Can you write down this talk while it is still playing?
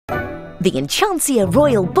The Enchantia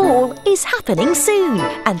Royal Ball is happening soon,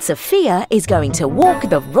 and Sofia is going to walk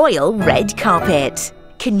the royal red carpet.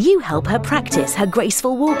 Can you help her practice her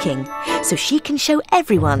graceful walking so she can show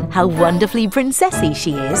everyone how wonderfully princessy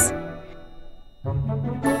she is?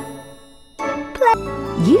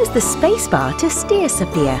 Use the spacebar to steer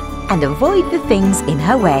Sofia and avoid the things in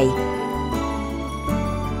her way.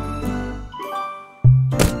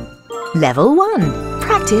 Level 1.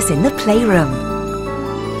 Practice in the playroom.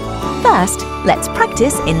 First, let's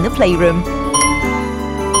practice in the playroom.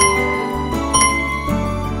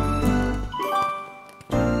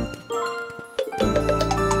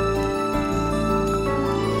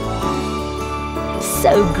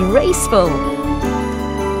 So graceful!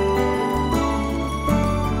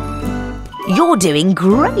 You're doing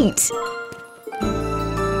great!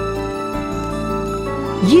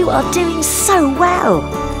 You are doing so well!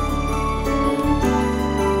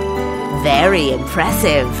 Very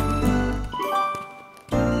impressive!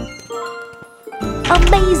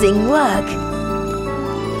 Amazing work!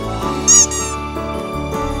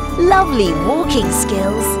 Lovely walking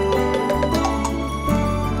skills!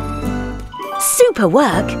 Super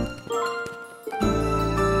work!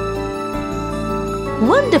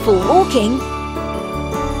 Wonderful walking!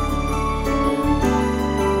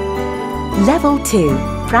 Level 2.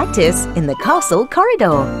 Practice in the castle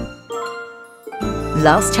corridor.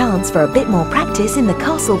 Last chance for a bit more practice in the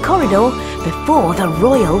castle corridor before the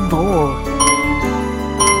royal ball.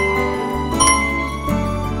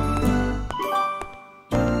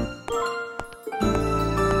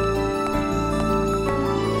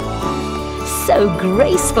 So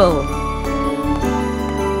graceful!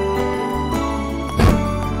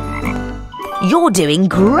 You're doing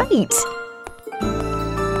great!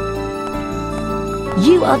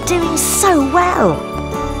 You are doing so well!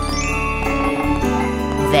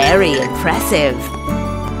 Very impressive!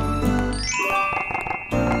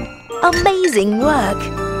 Amazing work!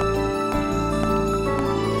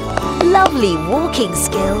 Lovely walking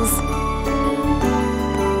skills!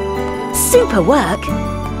 Super work!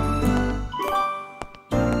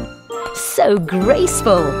 So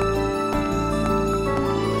graceful!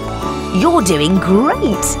 You're doing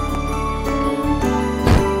great!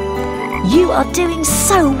 You are doing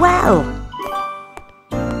so well!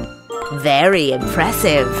 Very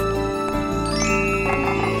impressive!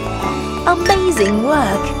 Amazing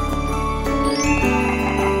work!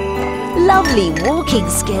 Lovely walking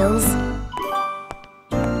skills!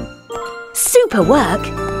 Super work!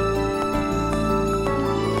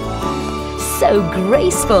 So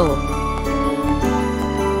graceful!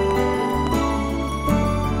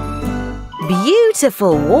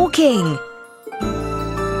 Beautiful walking!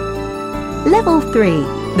 Level 3.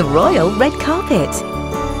 The royal red carpet.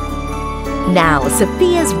 Now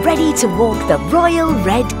Sofia's ready to walk the royal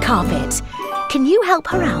red carpet. Can you help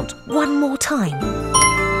her out one more time?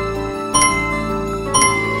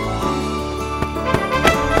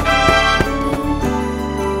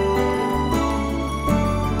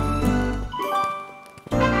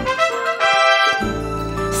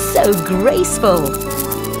 So graceful!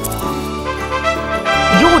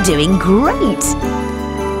 You're doing great!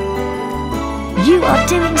 You are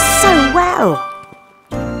doing so well!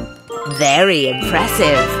 Very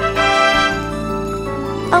impressive!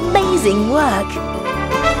 Amazing work!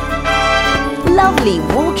 Lovely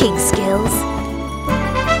walking skills!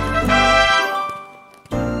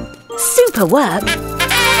 Super work!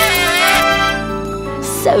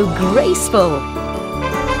 So graceful!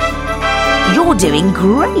 You're doing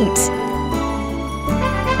great!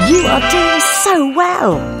 You are doing so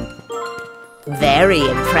well! Very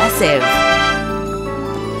impressive!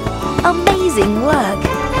 Amazing work!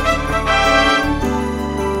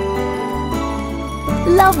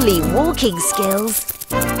 Lovely walking skills!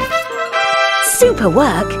 Super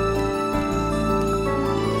work!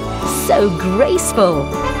 So graceful!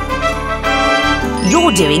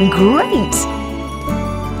 You're doing great!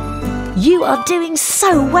 You are doing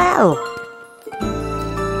so well!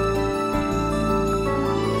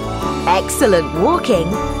 Excellent walking!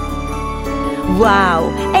 Wow!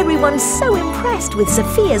 Everyone's so impressed with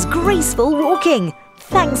Sofia's graceful walking!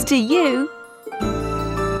 Thanks to you!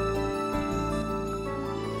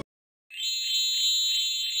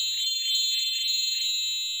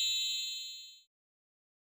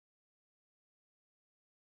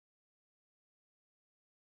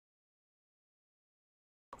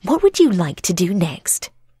 What would you like to do next?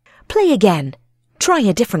 Play again, try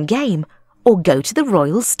a different game, or go to the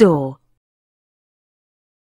Royal Store.